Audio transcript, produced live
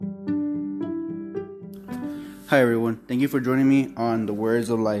Hi everyone, thank you for joining me on the Words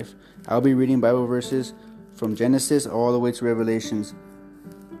of Life. I'll be reading Bible verses from Genesis all the way to Revelations.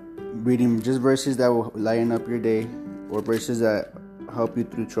 Reading just verses that will lighten up your day or verses that help you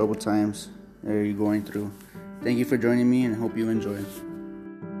through troubled times that you're going through. Thank you for joining me and hope you enjoy.